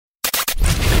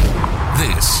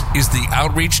This is the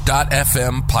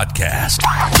Outreach.fm podcast.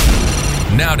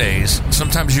 Nowadays,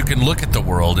 sometimes you can look at the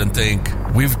world and think,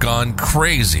 we've gone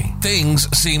crazy. Things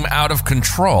seem out of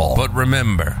control. But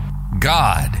remember,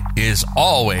 God is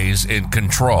always in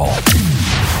control.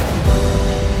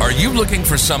 Are you looking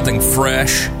for something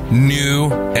fresh,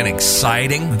 new, and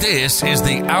exciting? This is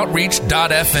the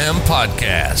Outreach.fm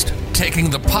podcast, taking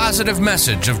the positive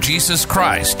message of Jesus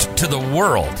Christ to the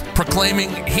world,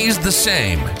 proclaiming He's the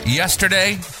same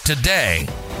yesterday, today,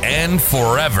 and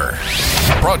forever.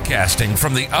 Broadcasting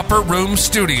from the Upper Room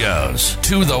Studios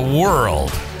to the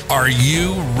world. Are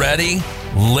you ready?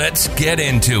 Let's get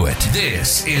into it.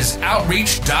 This is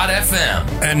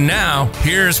Outreach.fm. And now,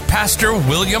 here's Pastor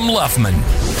William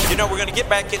Luffman. You know, we're going to get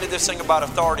back into this thing about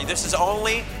authority. This is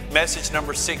only message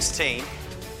number 16.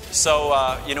 So,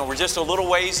 we're just a little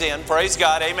ways in. Praise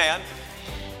God. Amen.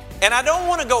 And I don't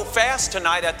want to go fast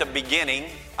tonight at the beginning.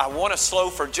 I want to slow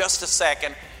for just a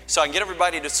second so I can get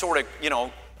everybody to sort of,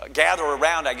 gather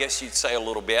around, I guess you'd say, a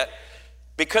little bit.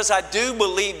 Because I do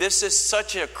believe this is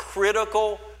such a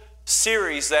critical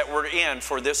series that we're in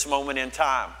for this moment in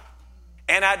time.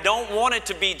 And I don't want it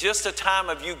to be just a time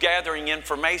of you gathering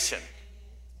information.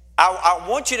 I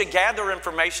want you to gather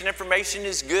information. Information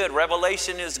is good.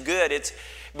 Revelation is good.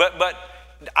 But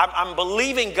I'm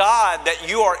believing God that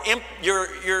you're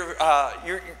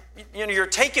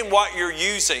taking what you're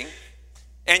using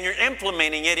and you're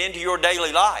implementing it into your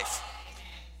daily life.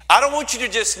 I don't want you to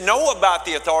just know about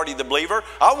the authority of the believer.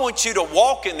 I want you to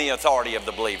walk in the authority of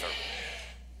the believer.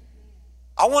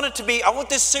 I want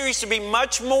this series to be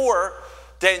much more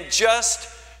than just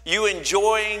you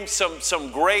enjoying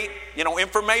some great,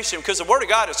 information, because the Word of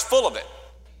God is full of it.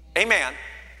 Amen.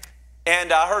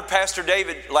 And I heard Pastor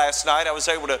David last night.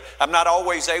 I'm not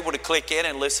always able to click in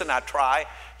and listen. I try.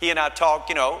 He and I talk,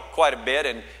 quite a bit,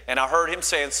 and I heard him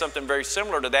saying something very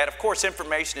similar to that. Of course,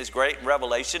 information is great and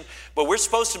revelation, but we're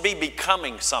supposed to be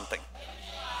becoming something.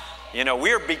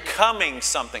 We're becoming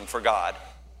something for God.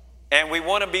 And we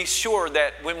want to be sure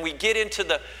that when we get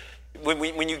into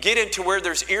when you get into where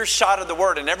there's earshot of the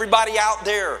Word and everybody out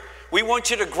there, we want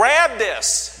you to grab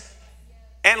this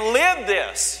and live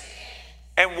this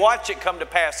and watch it come to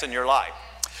pass in your life.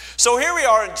 So here we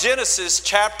are in Genesis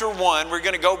chapter 1. We're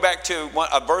going to go back to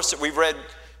a verse that we've read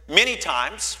many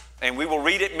times, and we will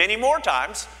read it many more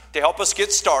times to help us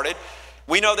get started.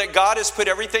 We know that God has put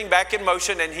everything back in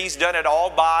motion, and He's done it all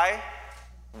by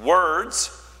words.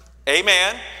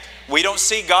 Amen. We don't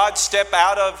see God step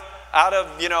out of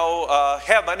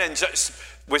heaven and just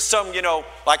with some,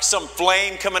 like some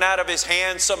flame coming out of His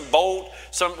hand, some bolt.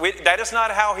 That is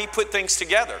not how He put things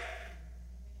together.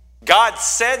 God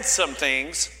said some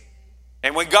things,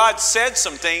 and when God said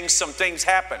some things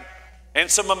happen, and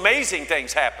some amazing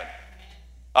things happen.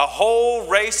 A whole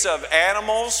race of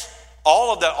animals,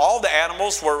 all the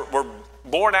animals were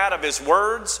born out of His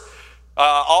words.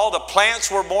 All the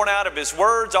plants were born out of His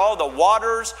words, all the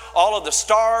waters, all of the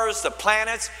stars, the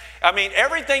planets. I mean,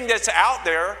 everything that's out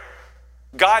there,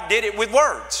 God did it with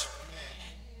words.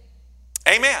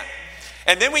 Amen.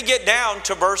 And then we get down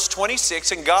to verse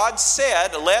 26, and God said,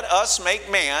 let us make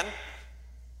man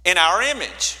in our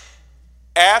image,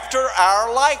 after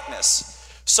our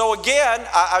likeness. So again,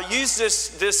 I used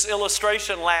this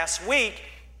illustration last week,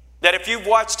 that if you've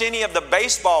watched any of the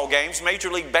baseball games, Major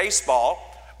League Baseball,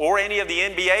 or any of the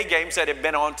NBA games that have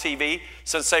been on TV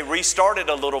since they restarted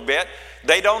a little bit,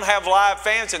 they don't have live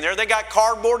fans in there. They got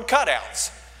cardboard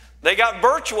cutouts. They got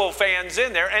virtual fans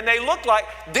in there, and they look like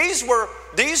these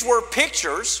were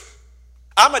pictures.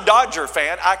 I'm a Dodger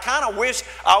fan. I kind of wish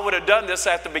I would have done this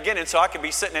at the beginning so I could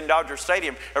be sitting in Dodger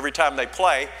Stadium every time they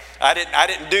play. I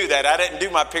didn't do that. I didn't do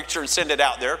my picture and send it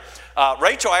out there.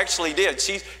 Rachel actually did.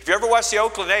 If you ever watch the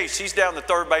Oakland A's, she's down the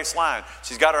third base line.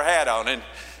 She's got her hat on, and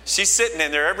she's sitting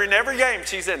in there every game.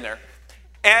 She's in there,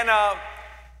 and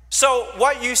so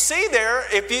what you see there,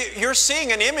 if you're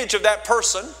seeing an image of that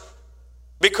person,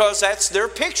 because that's their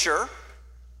picture,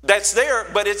 that's there,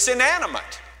 but it's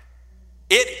inanimate.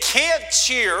 It can't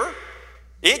cheer.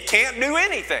 It can't do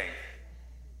anything.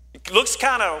 It looks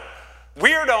kind of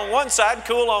weird on one side,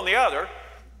 cool on the other.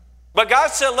 But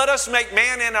God said, let us make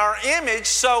man in our image.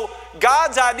 So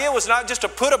God's idea was not just to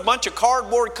put a bunch of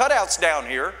cardboard cutouts down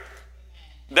here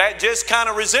that just kind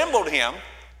of resembled Him.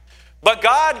 But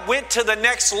God went to the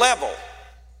next level.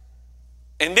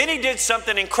 And then He did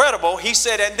something incredible. He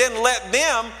said, and then let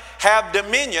them have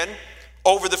dominion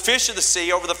over the fish of the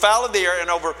sea, over the fowl of the air, and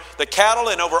over the cattle,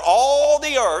 and over all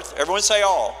the earth. Everyone say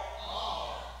all.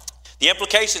 The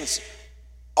implications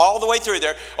all the way through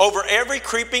there. Over every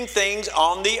creeping thing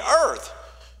on the earth.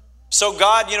 So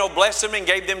God, blessed them and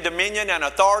gave them dominion and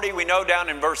authority. We know down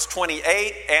in verse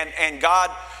 28. And God,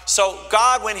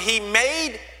 when He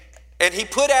made and He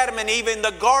put Adam and Eve in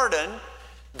the garden,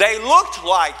 they looked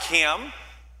like Him.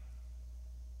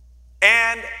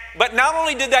 But not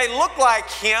only did they look like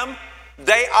Him,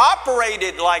 they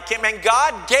operated like Him. And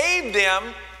God gave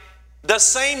them the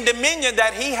same dominion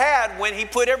that He had when He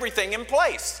put everything in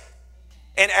place.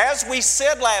 And as we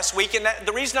said last week, and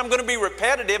the reason I'm going to be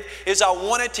repetitive is I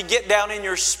wanted to get down in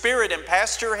your spirit and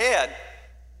past your head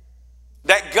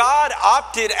that God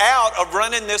opted out of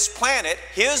running this planet.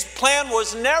 His plan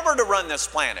was never to run this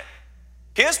planet.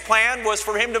 His plan was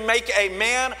for Him to make a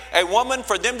man, a woman,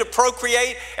 for them to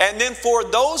procreate, and then for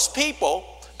those people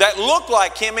that look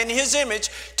like Him in His image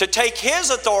to take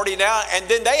His authority now, and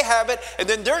then they have it, and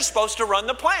then they're supposed to run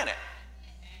the planet.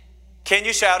 Can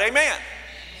you shout amen?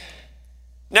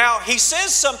 Now, He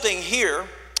says something here.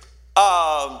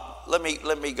 Let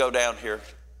me go down here.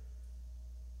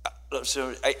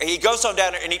 So He goes on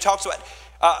down there and He talks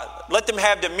about let them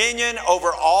have dominion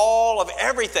over all of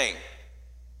everything.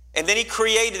 And then He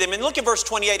created them. And look at verse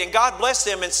 28. And God blessed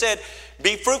them and said,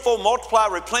 be fruitful, multiply,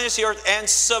 replenish the earth, and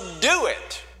subdue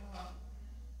it.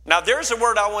 Now, there's a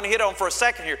word I want to hit on for a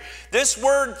second here. This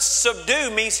word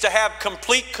subdue means to have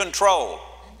complete control.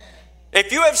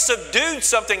 If you have subdued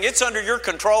something, it's under your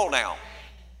control now.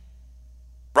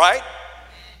 Right?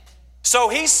 So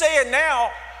He's saying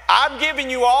now, I'm giving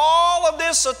you all of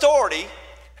this authority,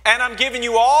 and I'm giving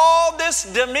you all this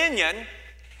dominion,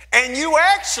 and you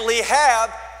actually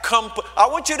have, I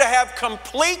want you to have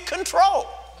complete control.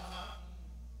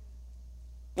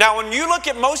 Now, when you look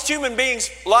at most human beings'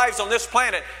 lives on this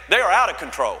planet, they are out of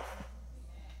control.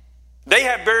 They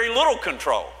have very little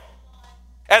control.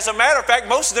 As a matter of fact,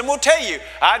 most of them will tell you,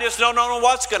 I just don't know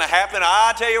what's going to happen.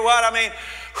 I tell you what,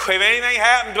 if anything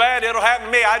happens bad, it'll happen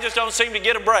to me. I just don't seem to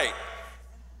get a break.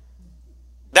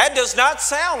 That does not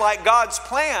sound like God's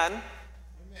plan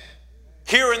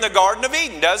here in the Garden of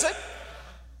Eden, does it?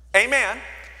 Amen.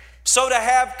 So to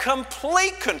have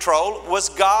complete control was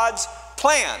God's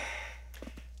plan.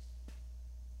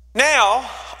 Now,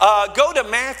 go to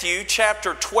Matthew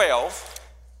chapter 12,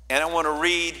 and I want to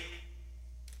read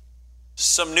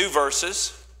some new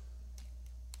verses.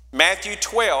 Matthew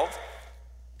 12.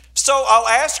 So I'll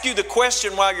ask you the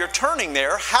question while you're turning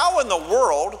there. How in the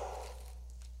world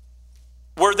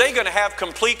were they going to have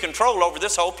complete control over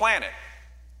this whole planet?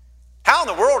 How in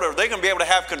the world are they going to be able to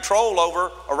have control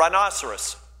over a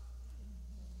rhinoceros?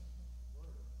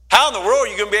 How in the world are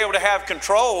you going to be able to have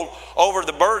control over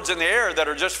the birds in the air that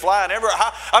are just flying everywhere?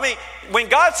 When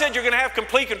God said you're going to have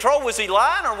complete control, was He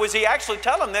lying, or was He actually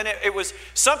telling them that it was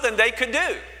something they could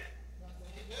do?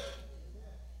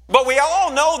 But we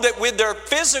all know that with their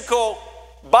physical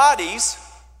bodies,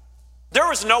 there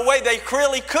was no way they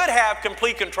really could have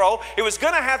complete control. It was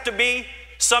going to have to be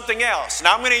something else.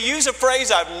 Now I'm going to use a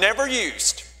phrase I've never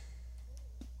used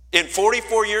in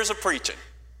 44 years of preaching.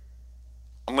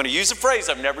 I'm going to use a phrase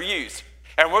I've never used.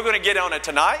 And we're going to get on it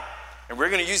tonight, and we're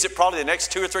going to use it probably the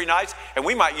next 2 or 3 nights, and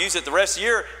we might use it the rest of the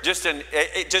year just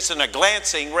in a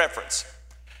glancing reference.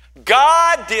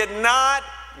 God did not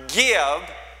give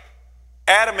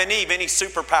Adam and Eve any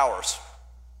superpowers.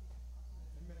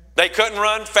 They couldn't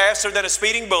run faster than a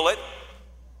speeding bullet.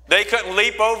 They couldn't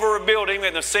leap over a building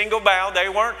in a single bound. They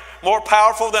weren't more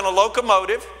powerful than a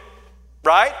locomotive,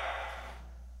 right?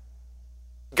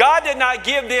 God did not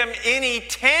give them any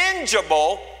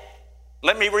tangible,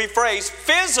 let me rephrase,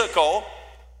 physical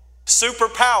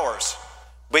superpowers.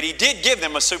 But He did give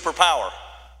them a superpower.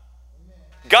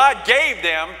 God gave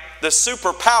them the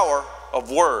superpower of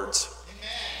words.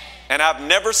 And I've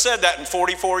never said that in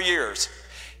 44 years.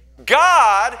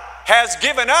 God has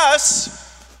given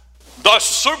us the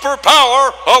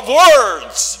superpower of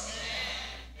words.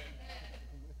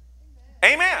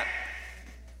 Amen.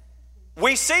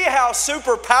 We see how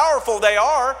super powerful they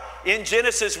are in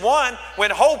Genesis 1 when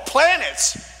whole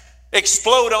planets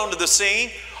explode onto the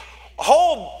scene.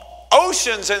 Whole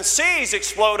oceans and seas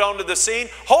explode onto the scene.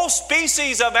 Whole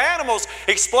species of animals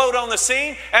explode on the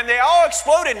scene. And they all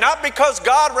exploded not because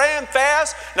God ran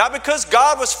fast, not because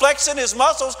God was flexing His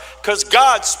muscles, because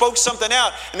God spoke something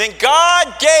out. And then God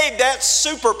gave that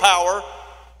superpower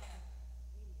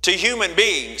to human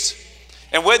beings.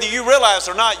 And whether you realize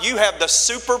or not, you have the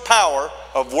superpower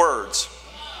of words.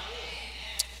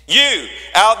 You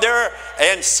out there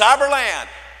in cyberland,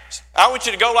 I want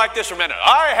you to go like this for a minute.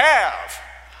 I have.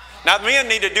 Now, men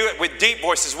need to do it with deep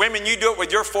voices. Women, you do it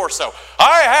with your force-so.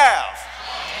 I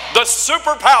have the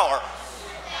superpower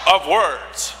of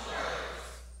words.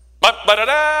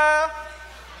 Ba-da-da.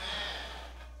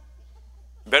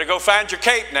 Better go find your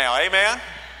cape now, amen?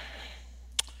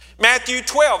 Matthew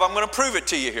 12, I'm going to prove it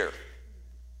to you here.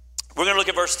 We're going to look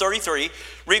at verse 33,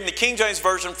 reading the King James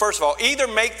Version first of all. Either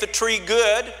make the tree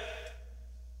good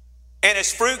and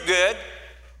its fruit good,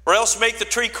 or else make the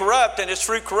tree corrupt and its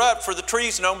fruit corrupt, for the tree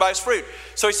is known by its fruit.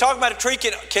 So he's talking about a tree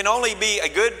can only be a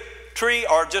good tree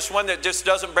or just one that just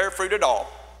doesn't bear fruit at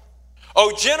all.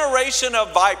 Oh, generation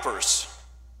of vipers.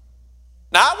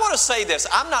 Now, I want to say this.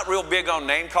 I'm not real big on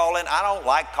name calling. I don't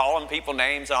like calling people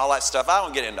names and all that stuff. I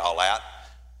don't get into all that.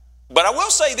 But I will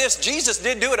say this. Jesus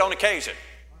did do it on occasion.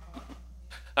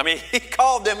 I mean, he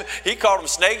called them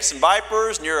snakes and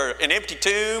vipers, and you're an empty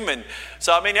tomb. And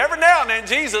so, I mean, every now and then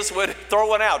Jesus would throw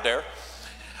one out there.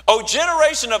 Oh,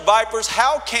 generation of vipers,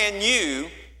 how can you,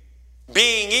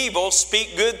 being evil,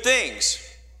 speak good things?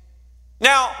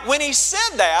 Now, when he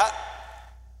said that,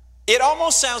 it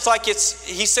almost sounds like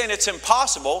he's saying it's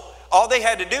impossible. All they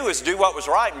had to do is do what was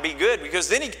right and be good, because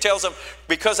then he tells them,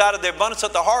 because out of the abundance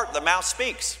of the heart, the mouth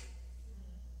speaks.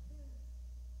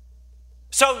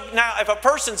 So now if a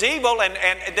person's evil, and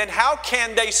then how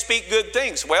can they speak good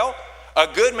things? Well, a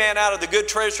good man out of the good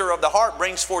treasure of the heart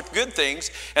brings forth good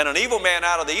things, and an evil man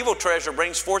out of the evil treasure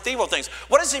brings forth evil things.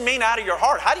 What does he mean out of your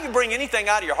heart? How do you bring anything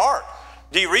out of your heart?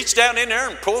 Do you reach down in there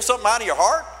and pull something out of your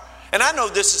heart? And I know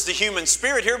this is the human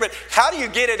spirit here, but how do you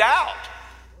get it out?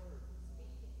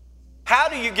 How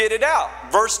do you get it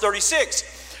out? Verse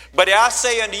 36, but I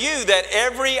say unto you that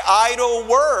every idle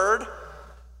word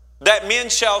that men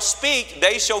shall speak,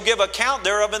 they shall give account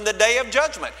thereof in the day of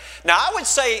judgment. Now I would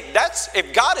say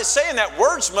if God is saying that,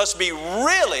 words must be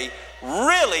really,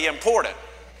 really important.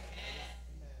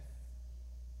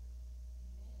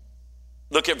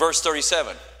 Look at verse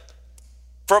 37.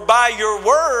 For by your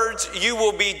words you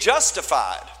will be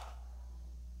justified.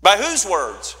 By whose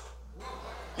words?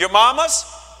 Your mama's?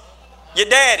 Your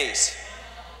daddy's?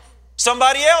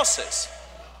 Somebody else's?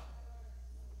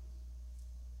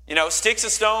 You know, sticks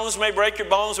and stones may break your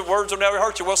bones, but words will never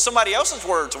hurt you. Well, somebody else's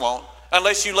words won't,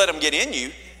 unless you let them get in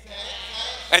you.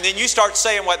 And then you start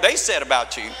saying what they said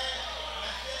about you.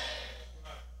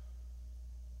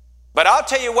 But I'll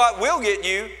tell you what will get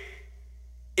you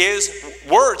is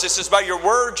words. It says, by your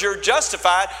words you're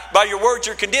justified, by your words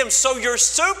you're condemned. So your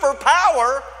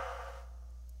superpower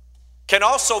can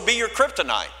also be your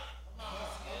kryptonite.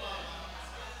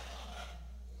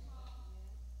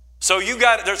 So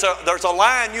there's a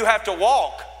line you have to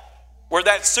walk where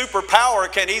that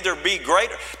superpower can either be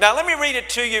greater. Now let me read it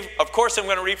to you. Of course, I'm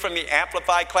going to read from the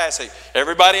Amplified Classic.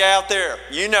 Everybody out there,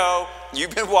 you know,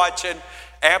 you've been watching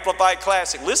Amplified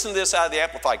Classic. Listen to this out of the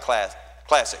Amplified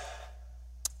Classic.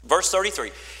 Verse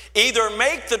 33. Either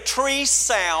make the tree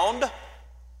sound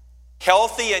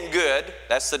healthy and good.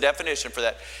 That's the definition for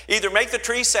that. Either make the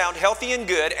tree sound healthy and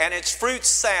good, and its fruit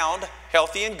sound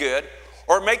healthy and good,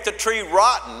 or make the tree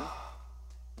rotten,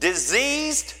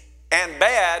 diseased and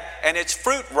bad, and its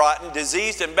fruit rotten,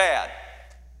 diseased and bad.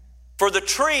 For the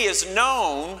tree is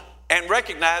known and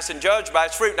recognized and judged by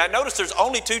its fruit. Now notice there's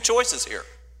only two choices here.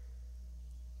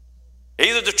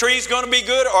 Either the tree's going to be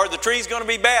good or the tree's going to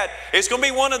be bad. It's going to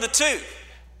be one of the two.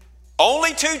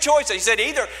 Only two choices. He said he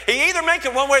either make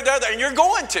it one way or the other, and you're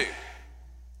going to.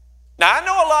 Now I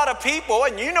know a lot of people,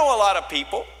 and you know a lot of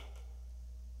people,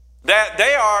 that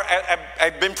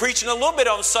I've been preaching a little bit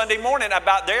on Sunday morning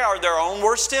about they are their own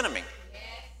worst enemy.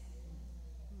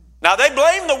 Now they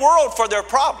blame the world for their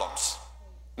problems.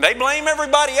 They blame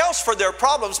everybody else for their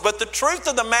problems, but the truth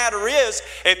of the matter is,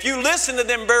 if you listen to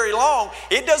them very long,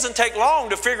 it doesn't take long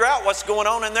to figure out what's going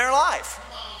on in their life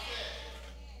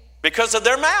because of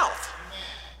their mouth.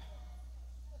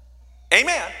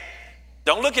 Amen.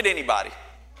 Don't look at anybody.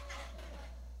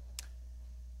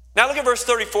 Now look at verse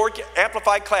 34,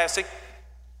 Amplified Classic,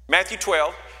 Matthew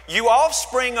 12. You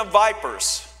offspring of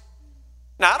vipers.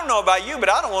 Now I don't know about you, but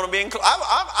I don't want to be included.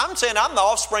 I'm saying I'm the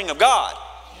offspring of God.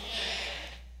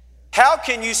 How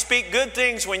can you speak good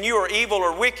things when you are evil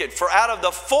or wicked? For out of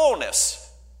the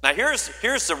fullness, now here's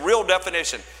the real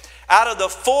definition. Out of the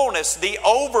fullness, the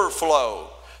overflow,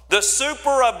 the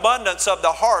superabundance of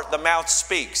the heart, the mouth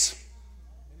speaks.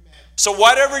 So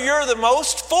whatever you're the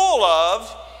most full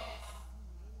of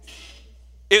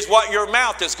is what your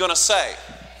mouth is going to say.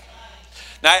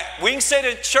 Now, we can sit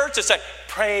in church and say,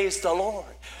 praise the Lord.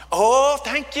 Oh,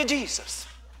 thank you, Jesus.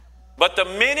 But the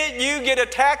minute you get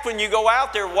attacked when you go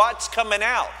out there, what's coming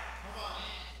out?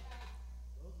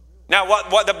 Now,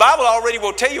 what the Bible already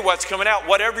will tell you what's coming out,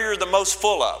 whatever you're the most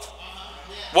full of.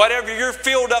 Whatever you're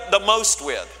filled up the most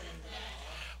with.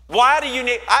 Why do you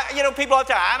need, people all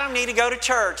the time, I don't need to go to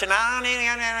church, and I don't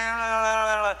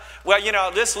need,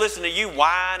 well, just listen to you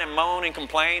whine and moan and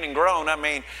complain and groan. I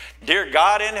mean, dear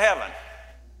God in heaven.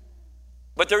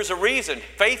 But there's a reason.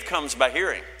 Faith comes by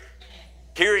hearing.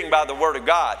 Hearing by the word of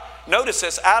God. Notice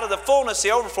this, out of the fullness,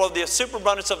 the overflow, the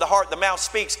superabundance of the heart, the mouth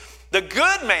speaks. The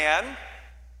good man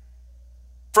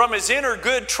from his inner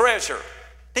good treasure.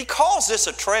 He calls this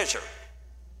a treasure.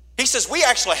 He says we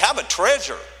actually have a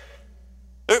treasure.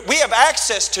 We have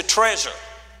access to treasure.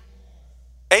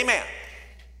 Amen.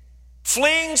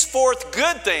 Flings forth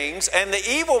good things, and the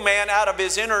evil man out of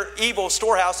his inner evil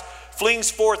storehouse flings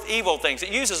forth evil things.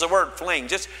 It uses the word fling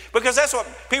just because that's what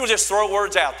people just throw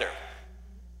words out there.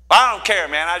 I don't care,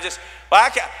 man.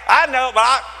 I know,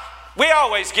 but we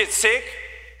always get sick.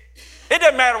 It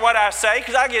doesn't matter what I say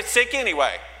because I get sick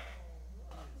anyway.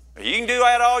 You can do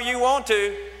that all you want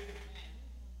to,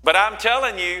 but I'm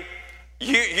telling you,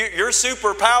 your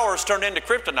superpowers turned into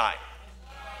kryptonite.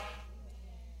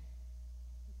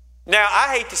 Now,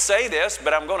 I hate to say this,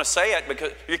 but I'm going to say it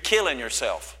because you're killing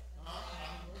yourself.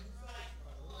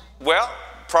 Well,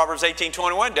 Proverbs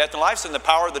 18:21, death and life's in the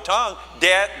power of the tongue.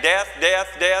 Death,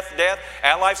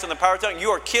 and life's in the power of the tongue. You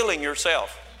are killing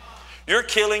yourself. You're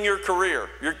killing your career.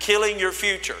 You're killing your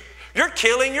future. You're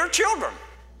killing your children.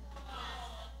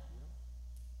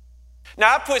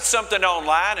 Now, I put something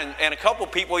online, and a couple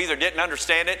people either didn't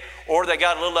understand it or they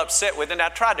got a little upset with it, and I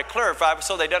tried to clarify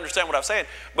so they'd understand what I was saying.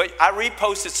 But I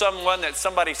reposted someone that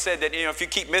somebody said that, if you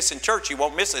keep missing church, you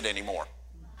won't miss it anymore.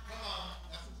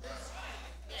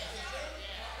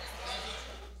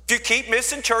 If you keep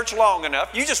missing church long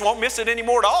enough, you just won't miss it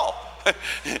anymore at all.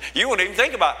 You won't even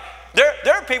think about it.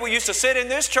 There are people who used to sit in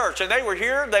this church, and they were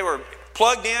here, they were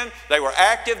plugged in, they were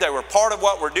active, they were part of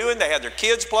what we're doing, they had their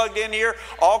kids plugged in here,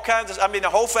 all kinds of, the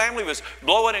whole family was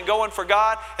blowing and going for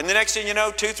God, and the next thing you know,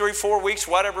 2, 3, 4 weeks,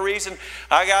 whatever reason,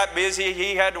 I got busy,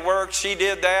 he had to work, she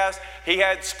did that, he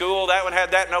had school, that one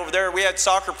had that, and over there we had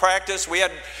soccer practice, we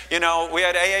had, we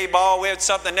had AA ball, we had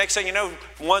something, next thing you know,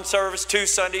 1 service, 2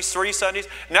 Sundays, 3 Sundays,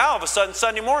 now all of a sudden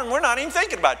Sunday morning, we're not even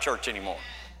thinking about church anymore.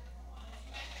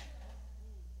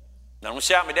 Now don't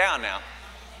shout me down now.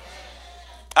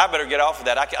 I better get off of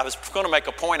that. I was going to make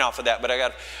a point off of that,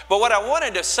 but what I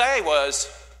wanted to say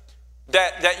was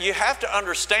that you have to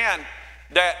understand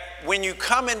that when you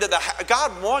come into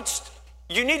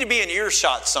you need to be in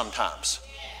earshot sometimes.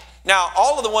 Now,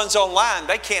 all of the ones online,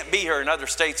 they can't be here in other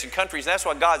states and countries. And that's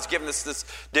why God's given us this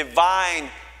divine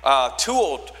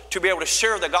tool to be able to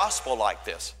share the gospel like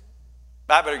this.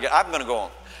 I'm going to go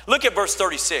on. Look at verse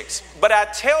 36. But I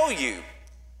tell you,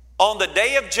 on the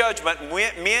day of judgment,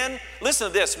 men, listen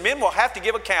to this, men will have to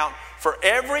give account for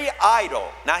every idol.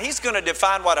 Now, he's going to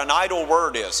define what an idle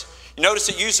word is. You notice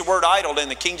it used the word idle in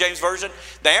the King James Version.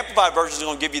 The Amplified Version is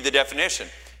going to give you the definition.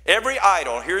 Every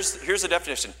idol, here's the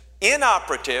definition.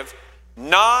 Inoperative,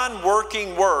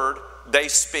 non-working word they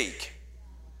speak.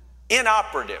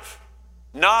 Inoperative,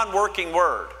 non-working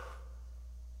word.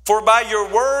 For by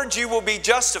your words you will be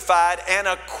justified and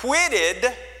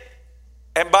acquitted,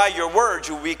 and by your words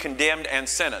you will be condemned and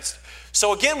sentenced.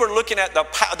 So again, we're looking at the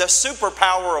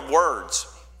superpower of words.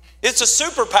 It's a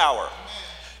superpower.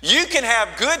 You can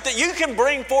have you can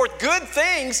bring forth good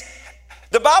things.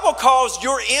 The Bible calls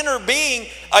your inner being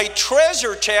a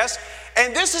treasure chest,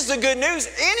 and this is the good news.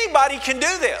 Anybody can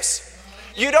do this.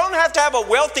 You don't have to have a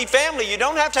wealthy family. You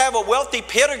don't have to have a wealthy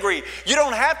pedigree. You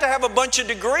don't have to have a bunch of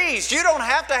degrees. You don't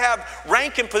have to have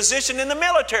rank and position in the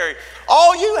military.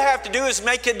 All you have to do is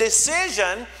make a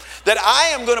decision that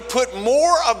I am going to put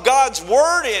more of God's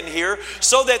Word in here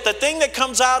so that the thing that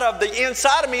comes out of the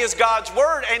inside of me is God's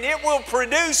Word, and it will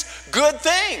produce good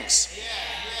things.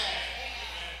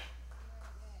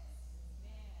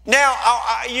 Now,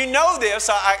 you know this,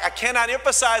 I cannot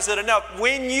emphasize it enough.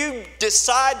 When you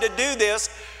decide to do this,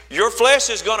 your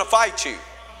flesh is going to fight you.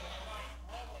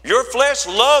 Your flesh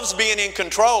loves being in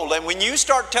control. And when you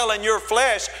start telling your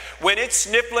flesh, when it's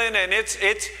sniffling and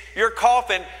you're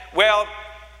coughing, well,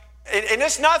 and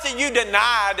it's not that you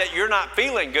deny that you're not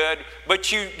feeling good,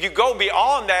 but you go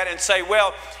beyond that and say,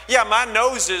 well, yeah, my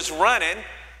nose is running,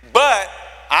 but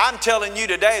I'm telling you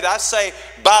today that I say,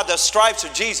 by the stripes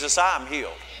of Jesus, I'm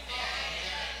healed.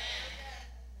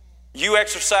 You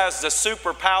exercise the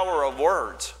superpower of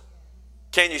words.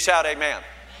 Can you shout amen?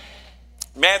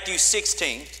 Matthew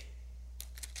 16.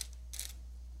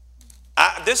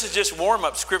 This is just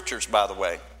warm-up scriptures, by the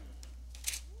way.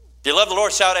 If you love the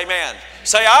Lord, shout amen.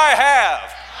 Say, I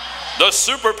have the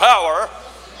superpower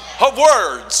of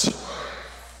words.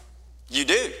 You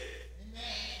do.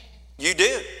 You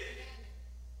do.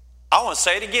 I want to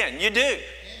say it again. You do.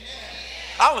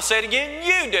 I want to say it again.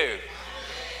 You do.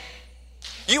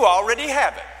 You already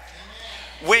have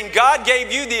it. When God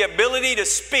gave you the ability to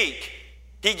speak,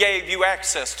 He gave you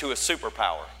access to a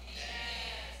superpower.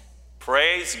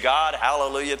 Praise God.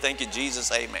 Hallelujah. Thank you,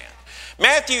 Jesus. Amen.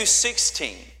 Matthew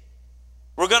 16.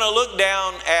 We're going to look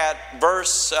down at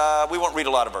verse, we won't read a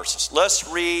lot of verses. Let's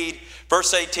read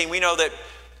verse 18. We know that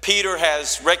Peter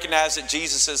has recognized that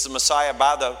Jesus is the Messiah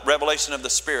by the revelation of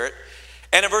the Spirit.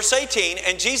 And in verse 18,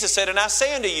 and Jesus said, and I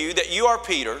say unto you that you are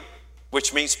Peter,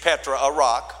 which means Petra, a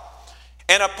rock,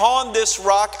 and upon this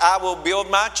rock I will build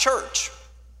my church,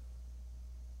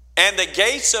 and the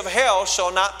gates of hell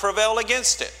shall not prevail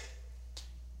against it.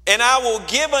 And I will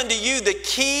give unto you the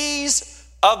keys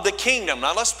of the kingdom.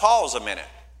 Now let's pause a minute.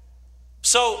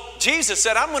 So Jesus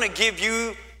said, I'm going to give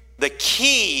you the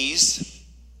keys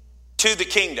to the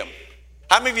kingdom.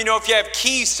 How many of you know if you have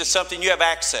keys to something, you have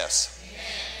access?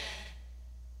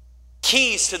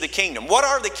 Keys to the kingdom. What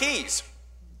are the keys?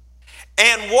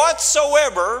 And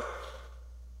whatsoever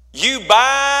you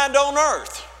bind on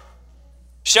earth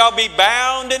shall be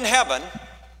bound in heaven,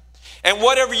 and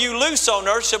whatever you loose on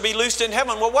earth shall be loosed in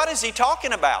heaven. Well, what is he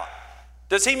talking about?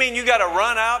 Does he mean you got to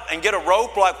run out and get a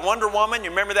rope like Wonder Woman?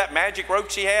 You remember that magic rope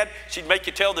she had? She'd make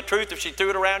you tell the truth if she threw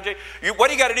it around you. What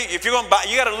do you got to do? If you're going to buy,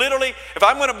 you got to literally, if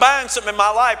I'm going to bind something in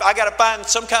my life, I got to find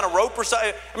some kind of rope or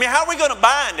something. I mean, how are we going to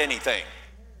bind anything?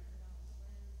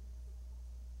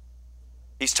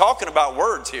 He's talking about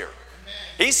words here.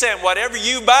 He's saying whatever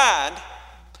you bind,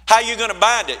 how are you going to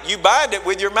bind it? You bind it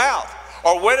with your mouth.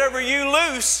 Or whatever you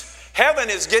loose, heaven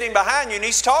is getting behind you. And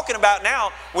he's talking about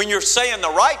now when you're saying the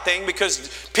right thing,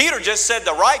 because Peter just said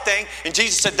the right thing, and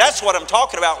Jesus said, that's what I'm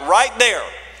talking about right there.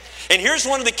 And here's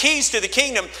one of the keys to the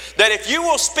kingdom, that if you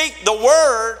will speak the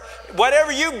word,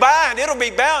 whatever you bind, it'll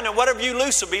be bound, and whatever you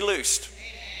loose will be loosed.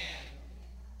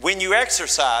 When you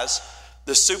exercise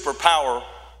the superpower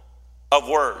of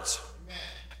words.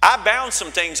 I bound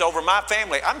some things over my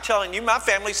family. I'm telling you, my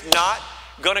family's not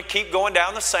going to keep going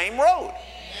down the same road.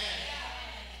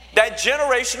 That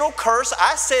generational curse,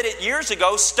 I said it years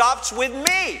ago, stops with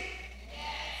me.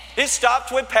 It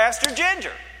stops with Pastor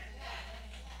Ginger.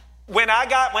 When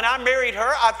I married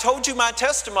her, I've told you my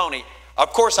testimony.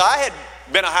 Of course, I had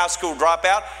been a high school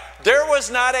dropout. There was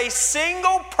not a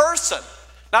single person.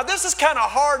 Now, this is kind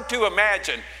of hard to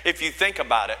imagine if you think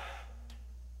about it.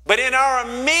 But in our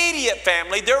immediate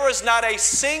family, there was not a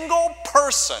single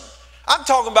person, I'm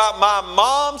talking about my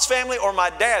mom's family or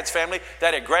my dad's family,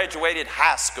 that had graduated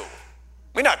high school.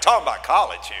 We're not talking about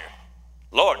college here.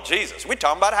 Lord Jesus, we're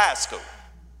talking about high school.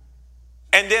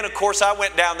 And then, of course, I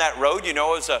went down that road, you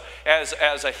know,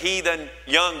 as a heathen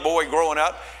young boy growing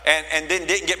up, and then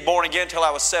didn't get born again until I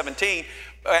was 17.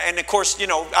 And, of course, you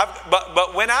know,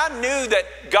 but when I knew that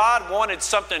God wanted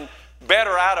something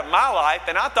better out of my life,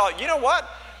 and I thought, you know what?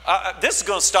 This is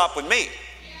going to stop with me.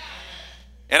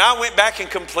 And I went back and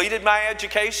completed my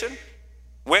education.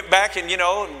 Went back and, you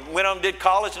know, went on and did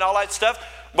college and all that stuff.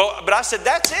 But I said,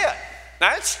 that's it.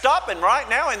 Now, it's stopping right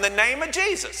now in the name of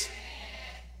Jesus.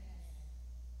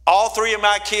 All three of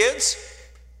my kids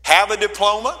have a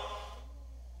diploma.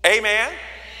 Amen.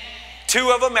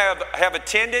 Two of them have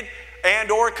attended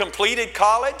and or completed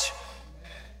college.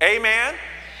 Amen.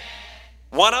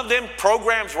 One of them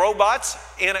programs robots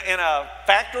in a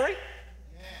factory.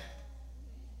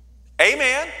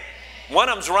 Amen. One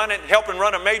of them's helping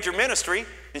run a major ministry,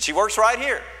 and she works right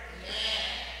here.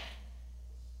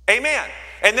 Amen.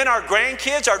 And then our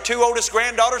grandkids, our two oldest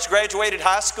granddaughters, graduated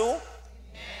high school.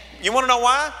 You want to know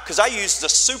why? Because I used the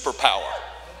superpower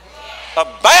of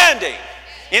binding.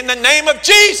 In the name of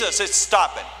Jesus, it's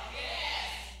stopping.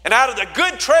 And out of the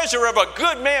good treasure of a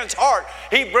good man's heart,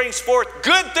 he brings forth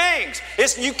good things.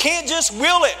 You can't just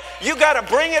will it. You got to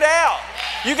bring it out.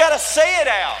 You got to say it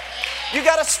out. You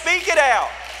got to speak it out.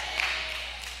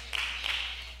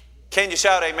 Can you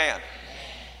shout amen?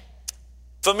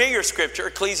 Familiar scripture,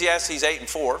 Ecclesiastes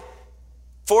 8:4.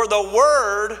 For the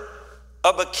word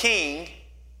of a king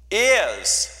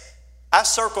is, I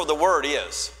circle the word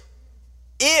is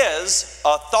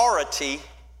authority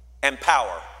and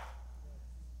power.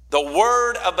 The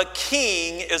word of a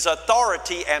king is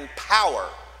authority and power.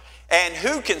 And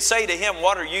who can say to him,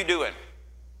 what are you doing?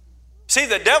 See,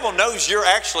 the devil knows you're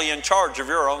actually in charge of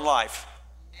your own life.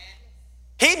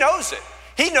 He knows it.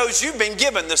 He knows you've been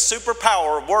given the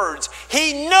superpower of words.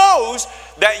 He knows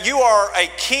that you are a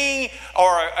king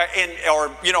or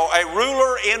a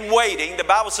ruler in waiting. The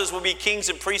Bible says we'll be kings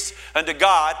and priests unto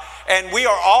God. And we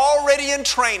are already in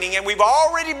training, and we've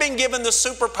already been given the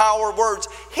superpower of words.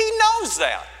 He knows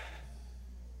that.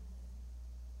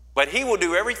 But he will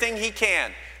do everything he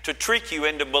can to trick you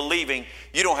into believing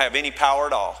you don't have any power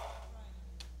at all.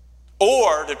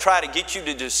 Or to try to get you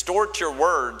to distort your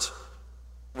words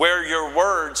where your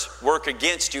words work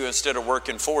against you instead of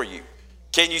working for you.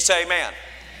 Can you say amen?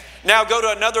 Now go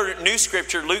to another new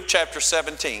scripture, Luke chapter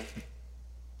 17. If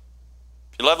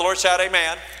you love the Lord, shout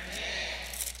amen.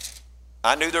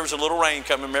 I knew there was a little rain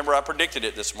coming. Remember, I predicted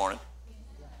it this morning.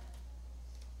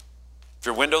 If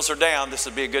your windows are down, this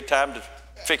would be a good time to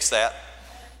fix that.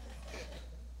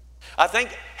 I think,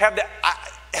 have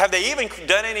they even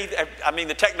done any, I mean,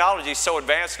 the technology is so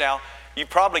advanced now, you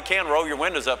probably can roll your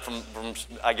windows up from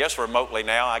I guess, remotely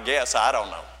now, I don't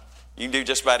know. You can do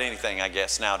just about anything, I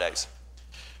guess, nowadays.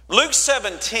 Luke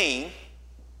 17,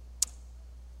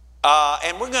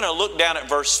 and we're going to look down at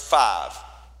verse 5.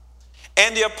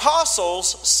 And the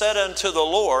apostles said unto the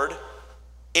Lord,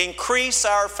 increase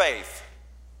our faith.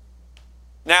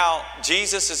 Now,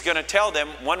 Jesus is going to tell them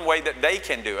one way that they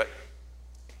can do it.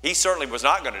 He certainly was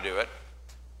not going to do it.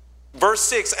 Verse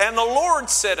 6, and the Lord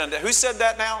said unto them, who said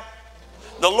that now?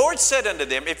 The Lord said unto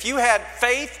them, if you had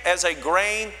faith as a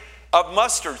grain of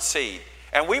mustard seed,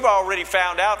 and we've already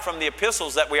found out from the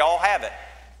epistles that we all have it.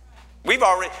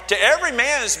 To every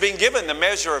man has been given the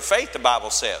measure of faith, the Bible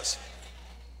says.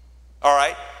 All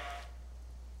right?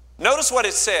 Notice what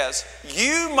it says.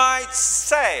 You might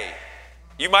say.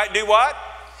 You might do what?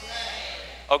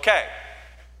 Okay.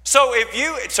 So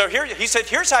here he said,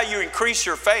 here's how you increase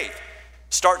your faith.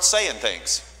 Start saying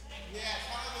things.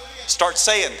 Start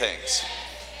saying things.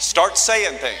 Start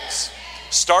saying things.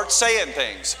 Start saying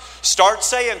things. Start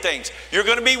saying things. You're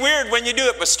going to be weird when you do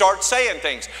it, but start saying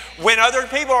things. When other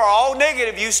people are all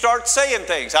negative, you start saying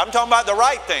things. I'm talking about the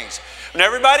right things. When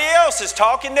everybody else is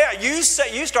talking down, you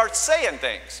start saying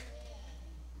things.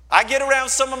 I get around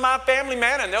some of my family,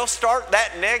 man, and they'll start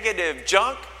that negative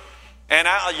junk. And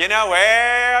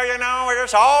we're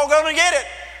just all going to get it.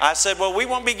 I said, well, we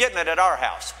won't be getting it at our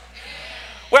house.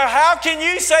 Well, how can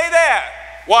you say that?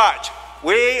 Watch.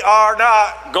 We are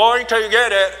not going to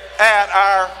get it at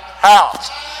our house.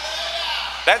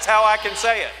 That's how I can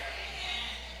say it.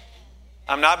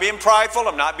 I'm not being prideful.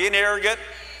 I'm not being arrogant.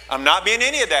 I'm not being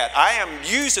any of that. I am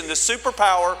using the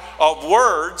superpower of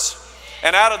words.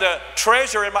 And out of the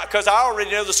treasure in my, because I already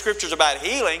know the scriptures about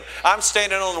healing. I'm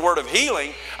standing on the word of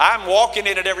healing. I'm walking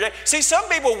in it every day. See, some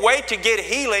people wait to get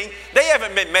healing. They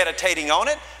haven't been meditating on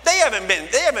it. They haven't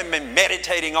been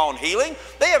meditating on healing.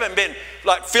 They haven't been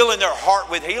like filling their heart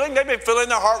with healing. They've been filling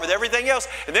their heart with everything else.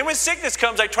 And then when sickness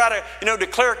comes, they try to,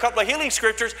 declare a couple of healing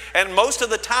scriptures, and most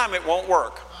of the time it won't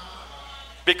work.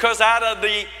 Because out of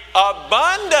the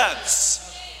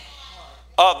abundance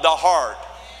of the heart,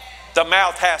 the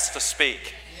mouth has to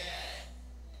speak.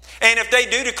 And if they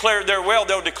do declare they're well,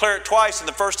 they'll declare it twice, and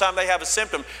the first time they have a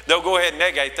symptom, they'll go ahead and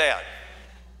negate that.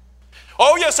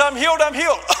 Oh, yes, I'm healed, I'm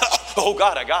healed. Oh,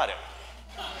 God, I got it.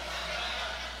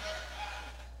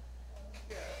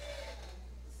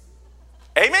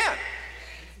 Amen.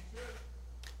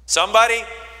 Somebody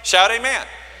shout amen.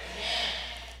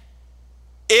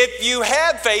 If you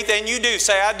have faith, and you do,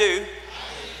 say I do.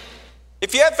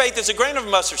 If you have faith as a grain of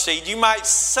mustard seed, you might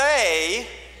say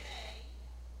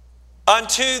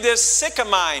unto this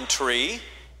sycamine tree,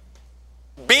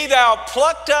 be thou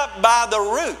plucked up by the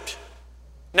root.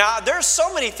 Now, there's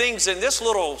so many things in this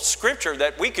little scripture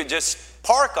that we could just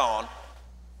park on.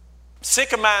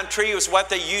 Sycamine tree was what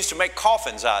they used to make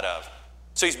coffins out of.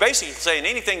 So he's basically saying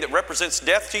anything that represents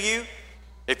death to you,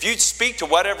 if you speak to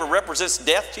whatever represents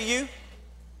death to you,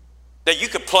 that you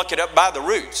could pluck it up by the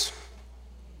roots.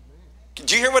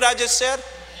 Did you hear what I just said?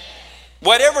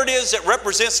 Whatever it is that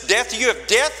represents death to you, if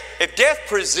death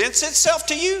presents itself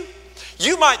to you,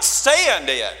 you might say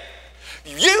unto it,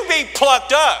 you be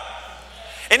plucked up.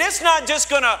 And it's not just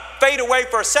going to fade away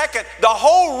for a second. The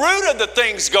whole root of the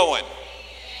thing's going.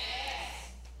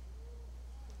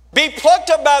 Be plucked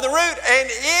up by the root, and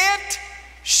it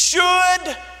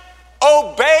should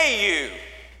obey you.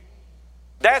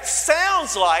 That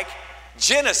sounds like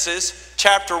Genesis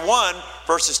chapter 1,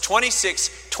 verses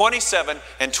 26, 27,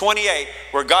 and 28,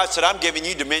 where God said, I'm giving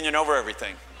you dominion over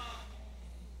everything.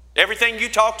 Everything you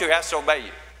talk to has to obey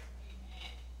you.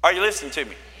 Are you listening to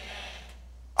me?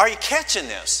 Are you catching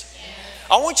this?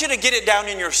 I want you to get it down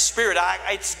in your spirit.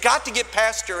 It's got to get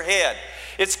past your head.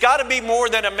 It's got to be more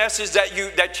than a message that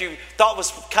you thought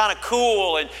was kind of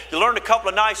cool and you learned a couple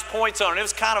of nice points on it. It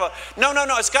was kind of no.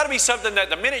 It's got to be something that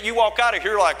the minute you walk out of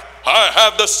here, like, I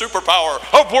have the superpower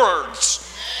of words.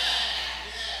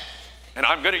 And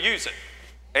I'm going to use it.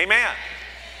 Amen.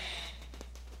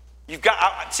 You've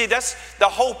got, see, that's the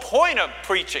whole point of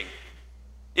preaching,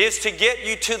 is to get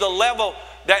you to the level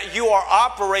that you are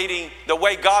operating the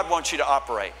way God wants you to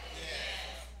operate.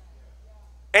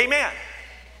 Amen.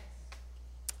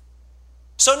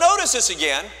 So notice this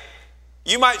again.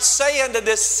 You might say unto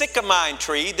this sycamine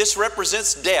tree, this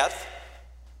represents death.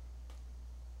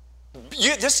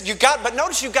 But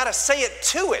notice you've got to say it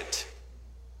to it.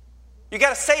 You got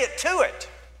to say it to it.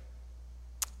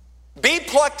 Be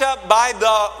plucked up by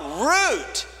the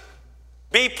root.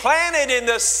 Be planted in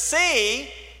the sea,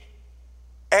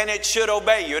 and it should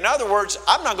obey you. In other words,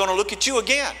 I'm not going to look at you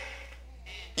again.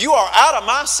 You are out of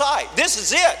my sight. This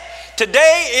is it.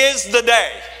 Today is the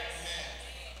day.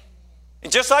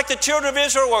 And just like the children of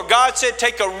Israel, where God said,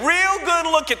 take a real good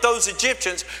look at those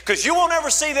Egyptians, because you won't ever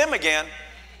see them again.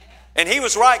 And he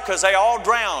was right, because they all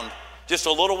drowned just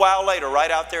a little while later, right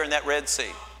out there in that Red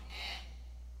Sea.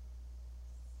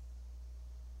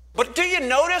 But do you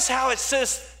notice how it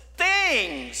says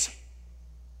things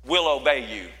will obey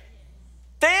you?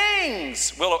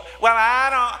 Things will. Well,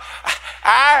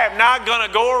 I am not going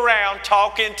to go around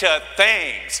talking to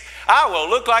things. I will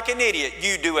look like an idiot.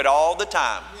 You do it all the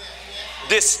time.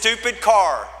 This stupid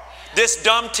car, this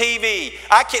dumb TV,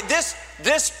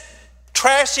 this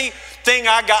trashy thing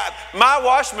I got. My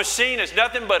washing machine is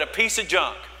nothing but a piece of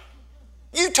junk.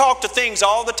 You talk to things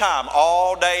all the time,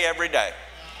 all day, every day.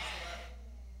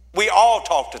 We all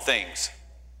talk to things.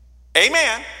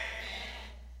 Amen.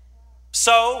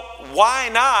 So why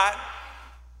not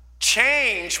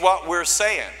change what we're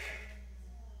saying?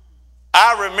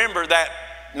 I remember that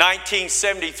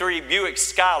 1973 Buick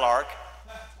Skylark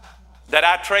that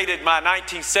I traded my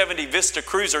 1970 Vista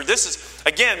Cruiser. This is,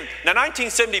 again, the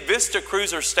 1970 Vista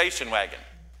Cruiser station wagon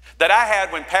that I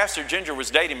had when Pastor Ginger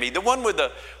was dating me. The one with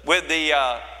the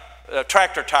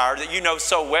tractor tire that you know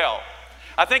so well.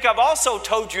 I think I've also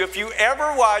told you, if you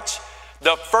ever watch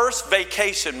the first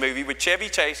Vacation movie with Chevy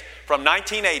Chase from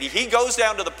 1980, he goes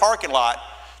down to the parking lot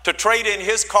to trade in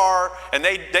his car, and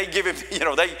they give him,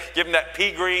 they give him that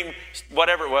pea green,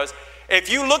 whatever it was. If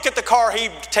you look at the car he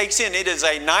takes in, it is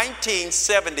a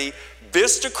 1970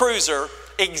 Vista Cruiser,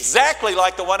 exactly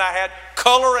like the one I had,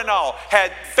 color and all.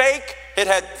 It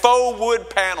had faux wood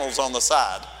panels on the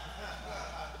side.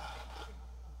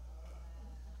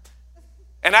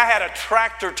 And I had a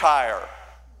tractor tire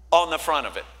on the front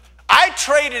of it. I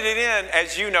traded it in,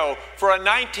 as you know, for a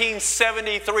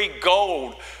 1973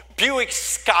 gold Buick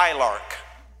Skylark.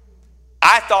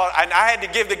 I thought, and I had to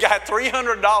give the guy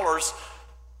 $300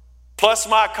 plus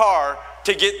my car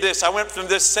to get this. I went from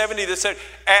this 70 to 70.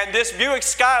 And this Buick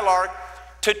Skylark,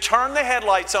 to turn the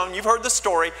headlights on, you've heard the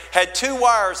story, had two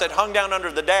wires that hung down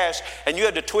under the dash, and you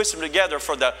had to twist them together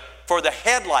for the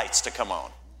headlights to come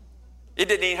on. It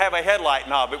didn't even have a headlight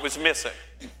knob. It was missing.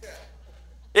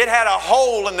 It had a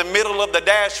hole in the middle of the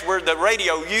dash where the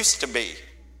radio used to be.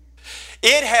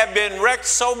 It had been wrecked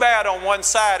so bad on one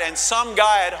side, and some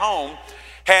guy at home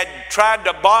had tried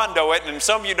to Bondo it, and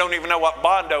some of you don't even know what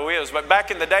Bondo is, but back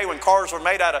in the day when cars were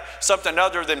made out of something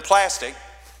other than plastic,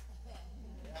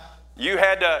 you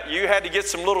had to get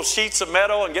some little sheets of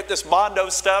metal and get this Bondo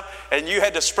stuff, and you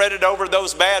had to spread it over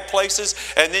those bad places,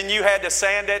 and then you had to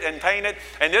sand it and paint it.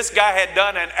 And this guy had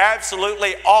done an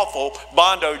absolutely awful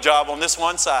Bondo job on this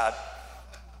one side.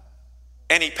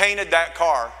 And he painted that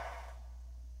car.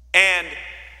 And,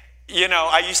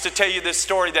 I used to tell you this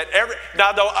story that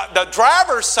the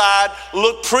driver's side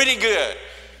looked pretty good.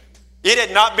 It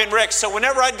had not been wrecked. So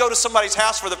whenever I'd go to somebody's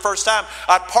house for the first time,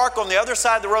 I'd park on the other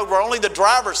side of the road where only the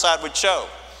driver's side would show.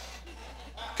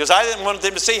 Because I didn't want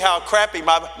them to see how crappy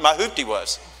my hoopty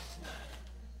was.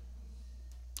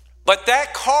 But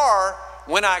that car,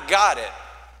 when I got it,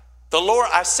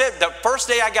 I said, the first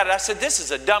day I got it, I said, this is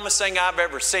the dumbest thing I've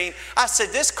ever seen. I said,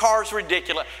 this car is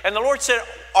ridiculous. And the Lord said,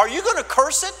 are you going to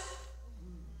curse it?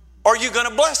 Or are you going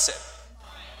to bless it?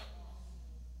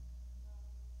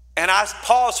 And I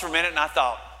paused for a minute and I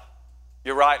thought,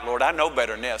 you're right, Lord, I know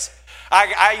better than this.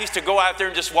 I used to go out there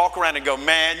and just walk around and go,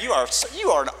 man, you are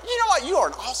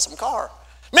an awesome car.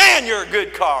 Man, you're a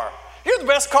good car. You're the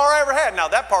best car I ever had. Now,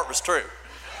 that part was true.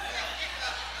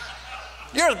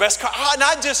 You're the best car. And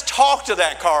I just talk to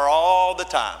that car all the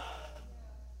time.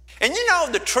 And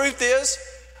the truth is,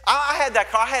 I had that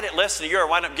car. I had it less than a year. I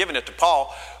wound up giving it to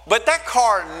Paul. But that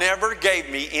car never gave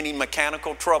me any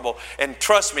mechanical trouble. And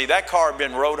trust me, that car had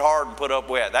been rode hard and put up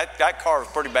wet. That car was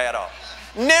pretty bad off.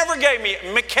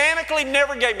 Mechanically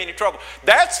never gave me any trouble.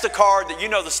 That's the car that you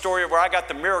know the story of where I got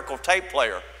the miracle tape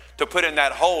player to put in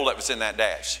that hole that was in that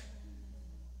dash.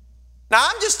 Now,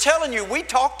 I'm just telling you, we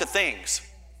talk to things.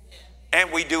 And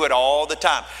we do it all the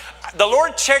time. The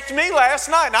Lord checked me last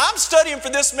night. Now, I'm studying for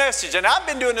this message, and I've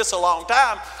been doing this a long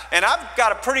time, and I've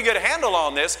got a pretty good handle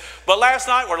on this. But last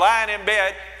night, we're lying in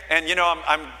bed, and,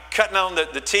 I'm cutting on the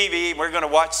TV, and we're going to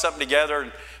watch something together.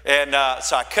 And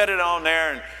so I cut it on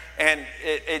there, and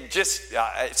it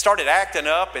started acting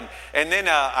up. And then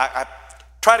I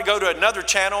tried to go to another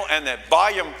channel, and the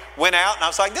volume went out, and I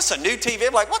was like, this is a new TV.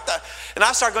 I'm like, what the? And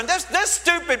I started going, this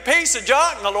stupid piece of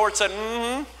junk. And the Lord said,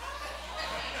 mm-hmm.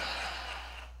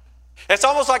 It's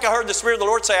almost like I heard the Spirit of the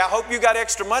Lord say, I hope you got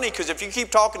extra money, because if you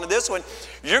keep talking to this one,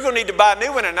 you're going to need to buy a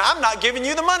new one, and I'm not giving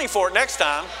you the money for it next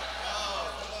time.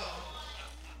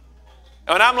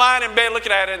 And when I'm lying in bed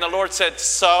looking at it, and the Lord said,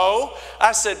 so?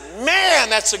 I said, man,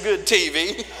 that's a good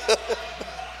TV.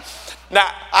 Now,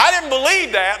 I didn't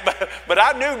believe that, but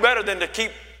I knew better than to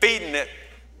keep feeding it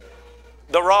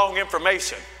the wrong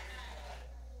information.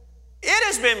 It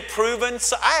has been proven.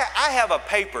 So I have a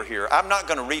paper here. I'm not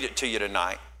going to read it to you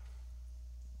tonight.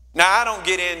 Now, I don't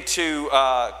get into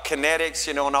kinetics,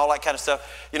 and all that kind of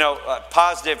stuff.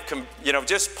 Positive,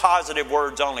 just positive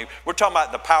words only. We're talking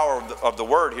about the power of the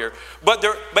word here. But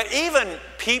even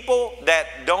people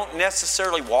that don't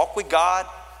necessarily walk with God,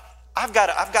 I've got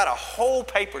a whole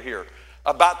paper here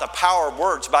about the power of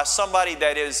words by somebody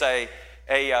that is a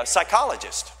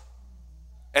psychologist.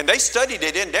 And they studied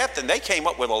it in depth, and they came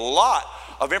up with a lot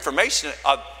of information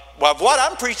of what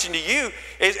I'm preaching to you.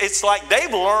 It's like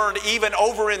they've learned even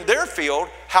over in their field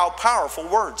how powerful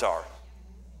words are.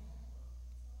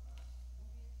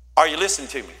 Are you listening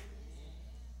to me?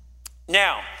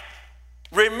 Now,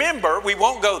 remember, we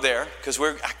won't go there because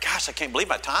I can't believe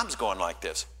my time's going like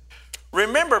this.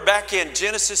 Remember back in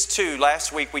Genesis 2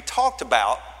 last week, we talked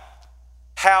about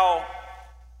how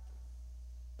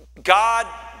God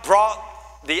brought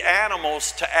the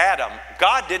animals to Adam.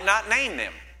 God did not name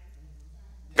them.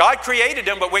 God created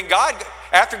them, but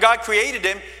after God created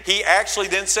them, he actually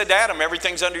then said to Adam,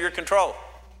 everything's under your control.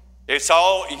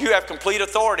 You have complete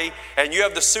authority, and you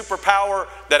have the superpower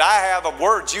that I have of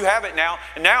words. You have it now.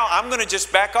 And now I'm going to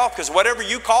just back off, because whatever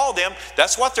you call them,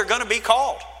 that's what they're going to be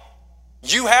called.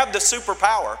 You have the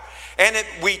superpower. And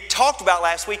we talked about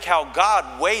last week how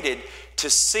God waited to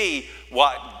see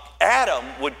what Adam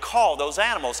would call those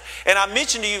animals. And I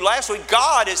mentioned to you last week,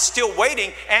 God is still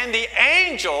waiting, and the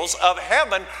angels of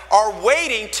heaven are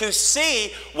waiting to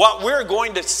see what we're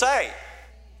going to say.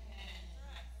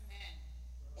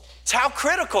 It's how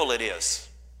critical it is.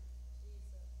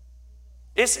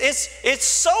 It's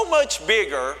so much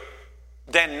bigger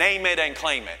than name it and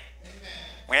claim it.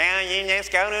 Well, you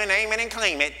just go to name it and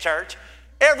claim it, church.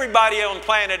 Everybody on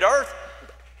planet Earth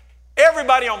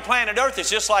is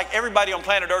just like everybody on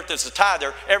planet Earth is a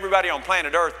tither. Everybody on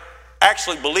planet Earth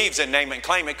actually believes in name it and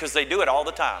claim it, because they do it all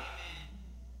the time.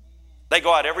 They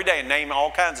go out every day and name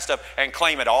all kinds of stuff and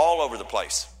claim it all over the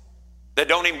place. They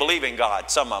don't even believe in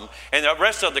God, some of them. And the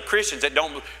rest of the Christians that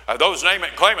don't, those name it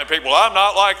and claim it people, I'm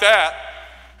not like that.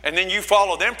 And then you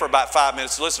follow them for about 5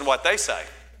 minutes to listen to what they say.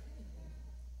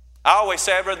 I always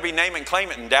say I'd rather be name it and claim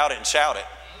it than doubt it and shout it.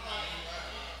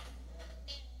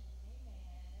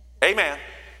 Amen.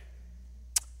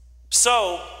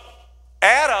 So,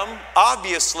 Adam,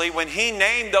 obviously, when he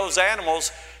named those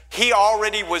animals, he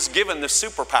already was given the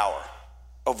superpower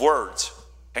of words.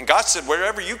 And God said,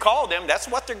 wherever you call them, that's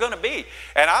what they're going to be.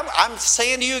 And I'm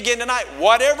saying to you again tonight,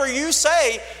 whatever you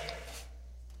say.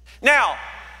 Now,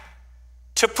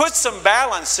 to put some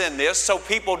balance in this so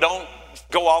people don't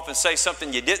go off and say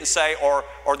something you didn't say, or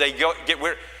they get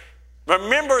weird.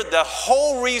 Remember, the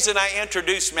whole reason I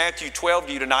introduced Matthew 12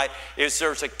 to you tonight is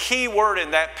there's a key word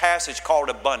in that passage called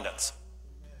abundance.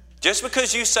 Just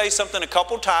because you say something a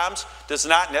couple times does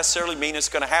not necessarily mean it's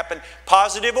going to happen,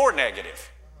 positive or negative.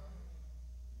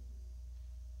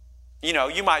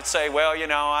 You might say, well,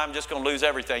 I'm just going to lose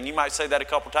everything. You might say that a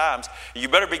couple times. You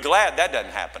better be glad that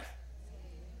doesn't happen.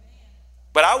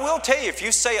 But I will tell you, if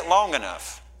you say it long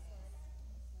enough,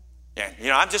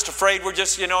 I'm just afraid we're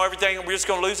just, everything, we're just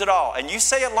going to lose it all. And you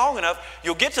say it long enough,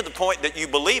 you'll get to the point that you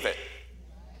believe it.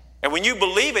 And when you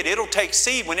believe it, it'll take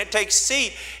seed. When it takes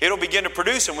seed, it'll begin to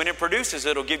produce. And when it produces,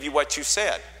 it'll give you what you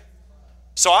said.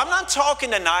 So I'm not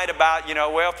talking tonight about,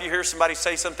 if you hear somebody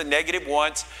say something negative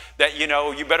once, that,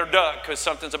 you better duck because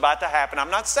something's about to happen.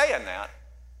 I'm not saying that.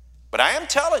 But I am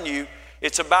telling you,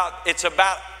 it's about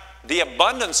the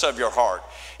abundance of your heart.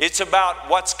 It's about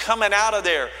what's coming out of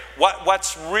there. What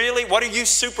are you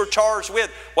supercharged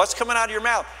with? What's coming out of your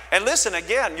mouth? And listen,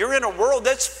 again, you're in a world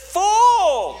that's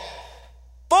full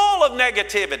of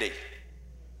negativity.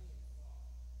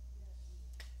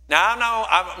 Now,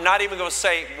 I'm not even going to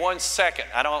say 1 second.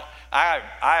 I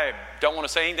don't want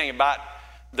to say anything about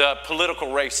the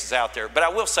political races out there. But I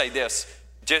will say this,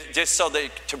 just so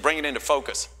to bring it into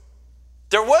focus.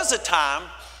 There was a time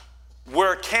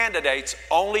where candidates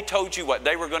only told you what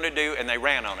they were going to do and they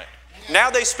ran on it.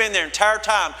 Now they spend their entire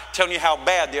time telling you how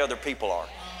bad the other people are.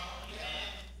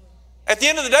 At the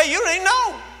end of the day, you don't even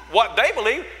know what they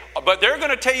believe, but they're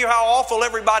going to tell you how awful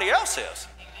everybody else is.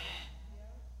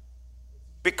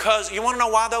 Because, you want to know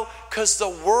why though? Because the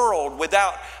world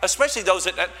without, especially those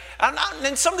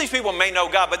and some of these people may know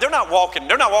God, but they're not walking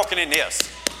in this.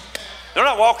 They're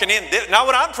not walking in. Not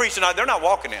what I'm preaching on. They're not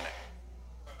walking in it.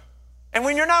 And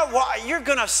when you're not,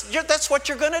 that's what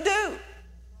you're going to do.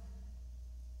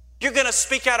 You're going to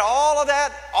speak out all of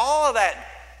that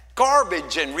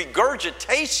garbage and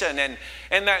regurgitation and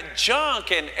that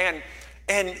junk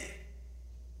and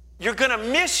you're going to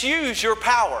misuse your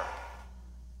power.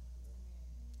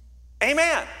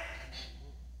 Amen.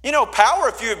 You know, power,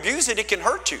 if you abuse it, it can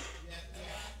hurt you.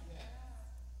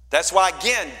 That's why,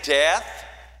 again, death,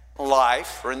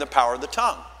 life are in the power of the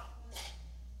tongue.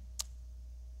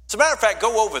 As a matter of fact,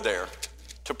 go over there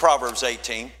to Proverbs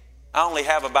 18. I only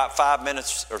have about 5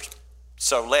 minutes or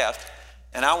so left,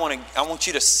 and I want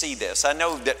you to see this. I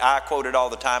know that I quote it all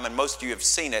the time, and most of you have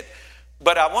seen it,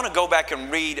 but I want to go back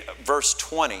and read verse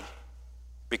 20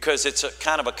 because it's a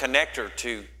kind of a connector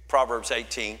to Proverbs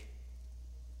 18.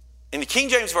 In the King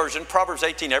James Version, Proverbs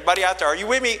 18, everybody out there, are you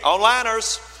with me?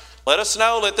 Onliners, let us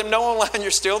know. Let them know online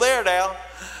you're still there now.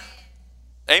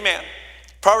 Amen.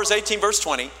 Proverbs 18, verse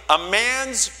 20. A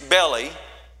man's belly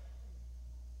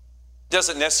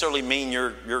doesn't necessarily mean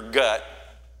your gut.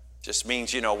 Just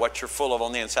means, what you're full of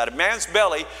on the inside. A man's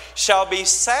belly shall be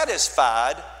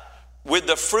satisfied with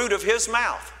the fruit of his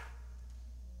mouth.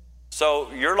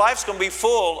 So your life's going to be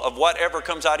full of whatever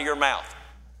comes out of your mouth.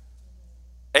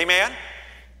 Amen?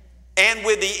 And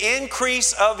with the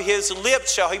increase of his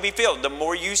lips shall he be filled. The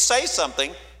more you say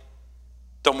something,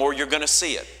 the more you're going to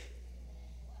see it.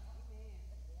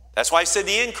 That's why he said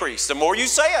the increase. The more you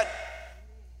say it,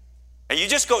 and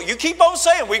you keep on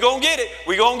saying, we're going to get it,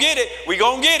 we're going to get it, we're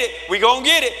going to get it, we're going to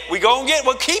get it, we're going to get it.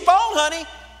 Well, keep on, honey.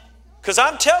 Because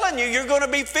I'm telling you, you're going to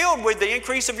be filled with the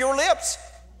increase of your lips.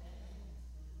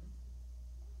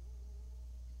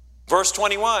 Verse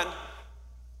 21,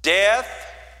 death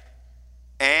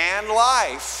and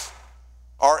life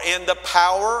are in the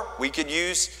power. We could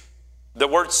use the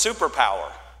word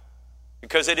superpower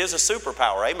because it is a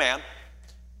superpower. Amen.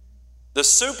 The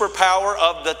superpower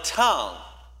of the tongue.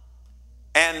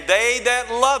 And they that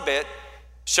love it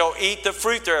shall eat the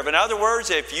fruit thereof. In other words,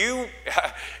 if you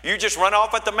just run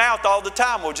off at the mouth all the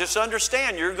time, well, just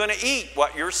understand you're going to eat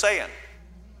what you're saying.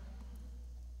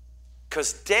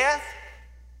 Because death,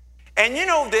 and you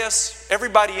know this,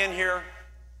 everybody in here,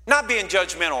 not being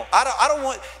judgmental. I don't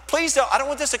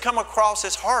want this to come across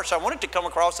as harsh. I want it to come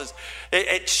across as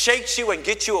it shakes you and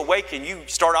gets you awake and you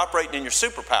start operating in your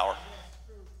superpower.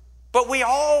 But we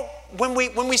all, when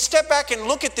we step back and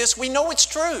look at this, we know it's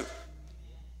true.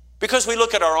 Because we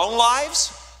look at our own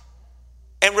lives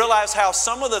and realize how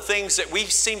some of the things that we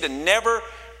seem to never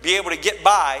be able to get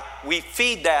by, we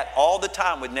feed that all the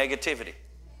time with negativity.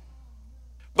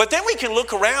 But then we can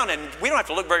look around, and we don't have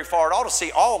to look very far at all to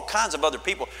see all kinds of other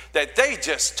people that they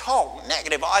just talk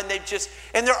negative,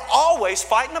 and they're always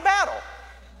fighting a battle.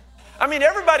 I mean,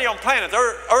 everybody on planet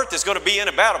Earth is going to be in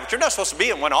a battle, but you're not supposed to be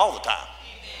in one all the time.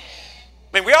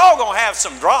 I mean, we're all going to have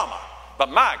some drama,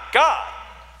 but my God,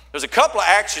 there's a couple of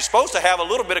acts you're supposed to have a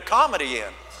little bit of comedy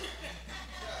in.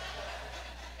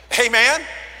 Amen?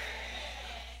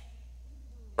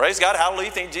 Praise God,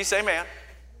 hallelujah, thank Jesus, amen.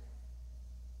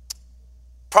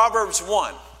 Proverbs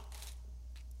 1.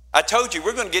 I told you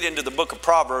we're going to get into the book of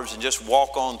Proverbs and just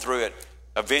walk on through it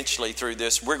eventually through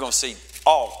this. We're going to see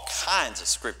all kinds of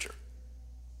scripture.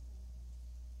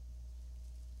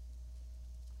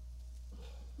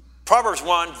 Proverbs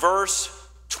 1, verse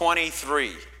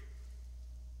 23.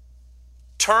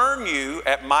 Turn you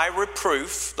at my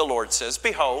reproof, the Lord says,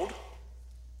 behold,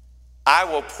 I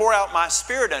will pour out my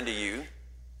spirit unto you.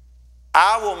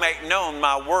 I will make known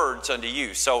my words unto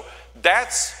you. So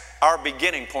that's our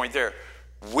beginning point there.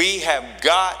 We have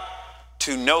got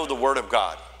to know the Word of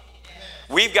God.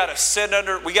 We've got to sit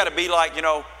under, we got to be like,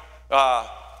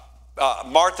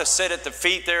 Martha sat at the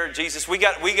feet there of Jesus. We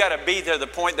got to be to the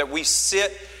point that we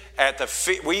sit at the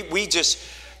feet.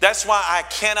 That's why I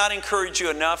cannot encourage you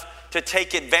enough to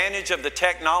take advantage of the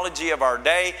technology of our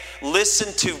day.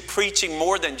 Listen to preaching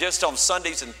more than just on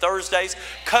Sundays and Thursdays.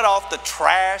 Cut off the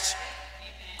trash.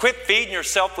 Quit feeding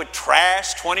yourself with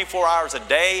trash 24 hours a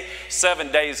day,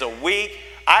 7 days a week.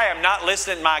 I am not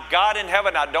listening. My God in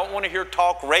heaven, I don't want to hear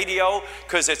talk radio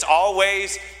because it's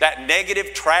always that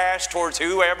negative trash towards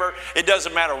whoever. It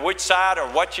doesn't matter which side or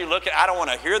what you look at. I don't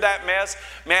want to hear that mess.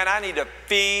 Man, I need to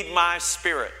feed my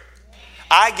spirit.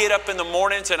 I get up in the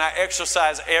mornings and I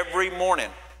exercise every morning.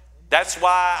 That's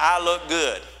why I look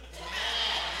good.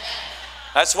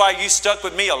 That's why you stuck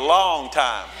with me a long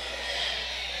time.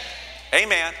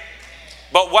 Amen.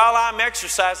 But while I'm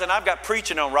exercising, I've got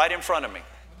preaching on right in front of me.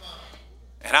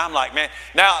 And I'm like, man.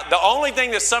 Now, the only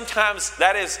thing that sometimes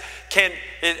that is,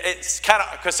 it's kind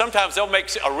of, because sometimes they'll make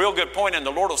a real good point and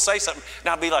the Lord will say something. And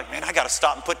I'll be like, man, I got to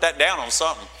stop and put that down on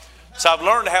something. So I've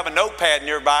learned to have a notepad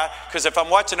nearby, because if I'm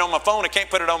watching on my phone, I can't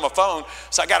put it on my phone.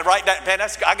 So I got to write that. Man,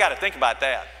 I got to think about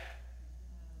that.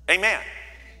 Amen.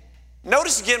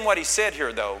 Notice again what he said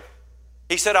here, though.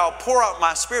 He said, I'll pour out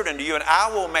my Spirit unto you, and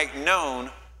I will make known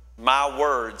my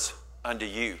words unto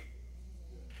you.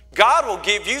 God will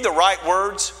give you the right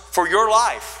words for your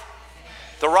life,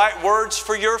 the right words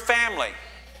for your family.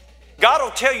 God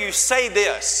will tell you, say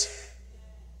this.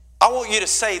 I want you to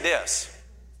say this.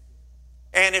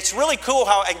 And it's really cool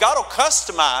how, and God will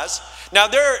customize. Now,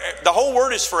 the whole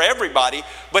word is for everybody,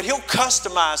 but He'll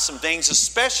customize some things,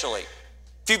 especially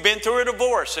if you've been through a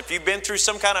divorce, if you've been through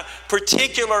some kind of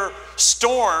particular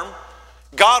storm.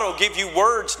 God will give you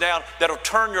words now that'll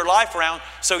turn your life around,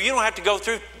 so you don't have to go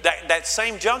through that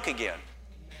same junk again.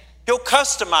 He'll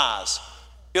customize.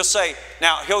 He'll say,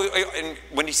 now, and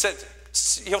when He said,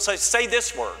 He'll say, say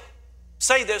this word.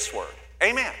 Say this word.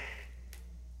 Amen.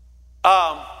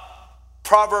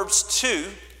 Proverbs 2.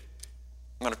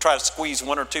 I'm going to try to squeeze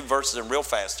one or two verses in real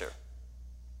fast here.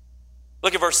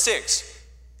 Look at verse 6.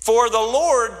 For the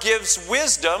Lord gives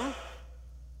wisdom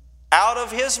out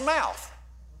of His mouth.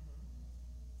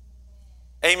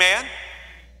 Amen.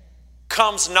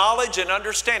 Comes knowledge and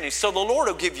understanding. So the Lord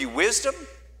will give you wisdom,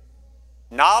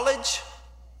 knowledge,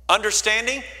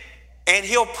 understanding, and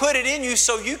He'll put it in you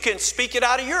so you can speak it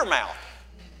out of your mouth.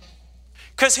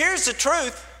 Because here's the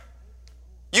truth.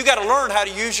 You got to learn how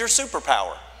to use your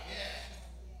superpower.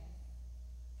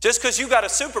 Just because you got a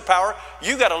superpower,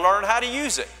 you got to learn how to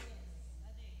use it.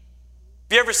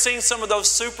 Have you ever seen some of those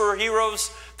superheroes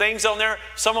things on there?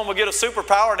 Someone will get a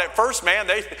superpower, and at first, man,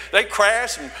 they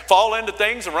crash and fall into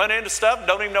things and run into stuff and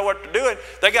don't even know what to do. And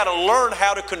they got to learn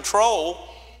how to control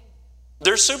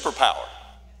their superpower.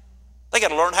 They got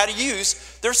to learn how to use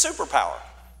their superpower.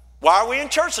 Why are we in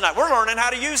church tonight? We're learning how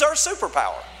to use our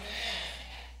superpower.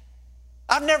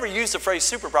 I've never used the phrase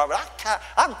superpower, but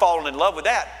I'm falling in love with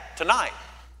that tonight.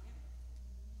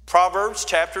 Proverbs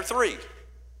chapter 3.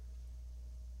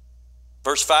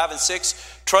 Verse 5 and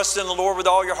 6, trust in the Lord with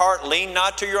all your heart, lean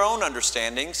not to your own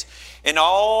understandings. In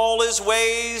all His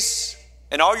ways,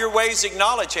 in all your ways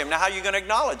acknowledge Him. Now how are you going to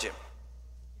acknowledge Him?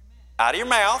 Out of your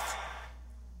mouth,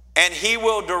 and He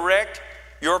will direct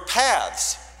your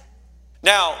paths.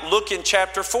 Now look in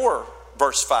chapter 4,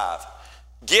 verse 5.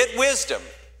 Get wisdom,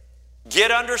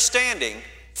 get understanding,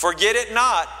 forget it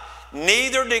not,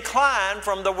 neither decline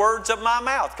from the words of my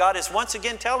mouth. God is once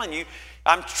again telling you,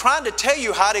 I'm trying to tell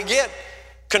you how to get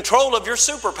control of your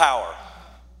superpower.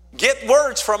 Get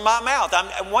words from my mouth.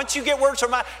 Once you get words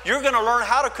from my mouth, you're going to learn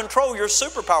how to control your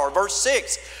superpower. Verse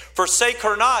 6, forsake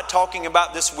her not, talking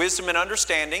about this wisdom and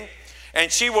understanding,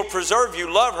 and she will preserve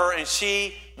you. Love her, and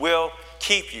she will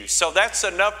keep you. So that's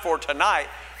enough for tonight.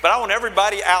 But I want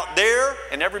everybody out there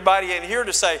and everybody in here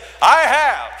to say, I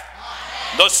have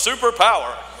the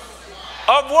superpower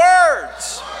of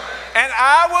words, and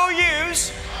I will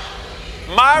use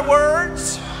my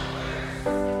words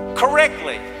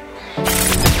correctly.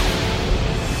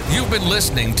 You've been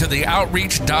listening to the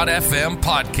Outreach.fm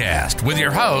podcast with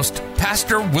your host,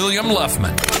 Pastor William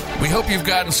Luffman. We hope you've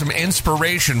gotten some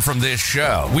inspiration from this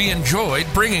show. We enjoyed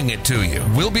bringing it to you.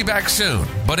 We'll be back soon.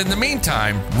 But in the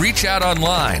meantime, reach out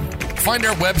online. Find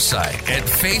our website at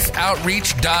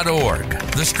faithoutreach.org.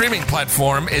 The streaming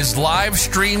platform is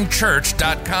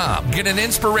livestreamchurch.com. Get an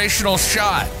inspirational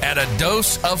shot at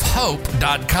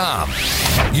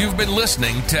adoseofhope.com. You've been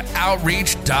listening to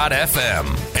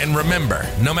Outreach.fm. And remember,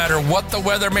 no matter what the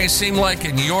weather may seem like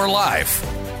in your life,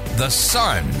 the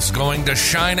sun's going to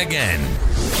shine again.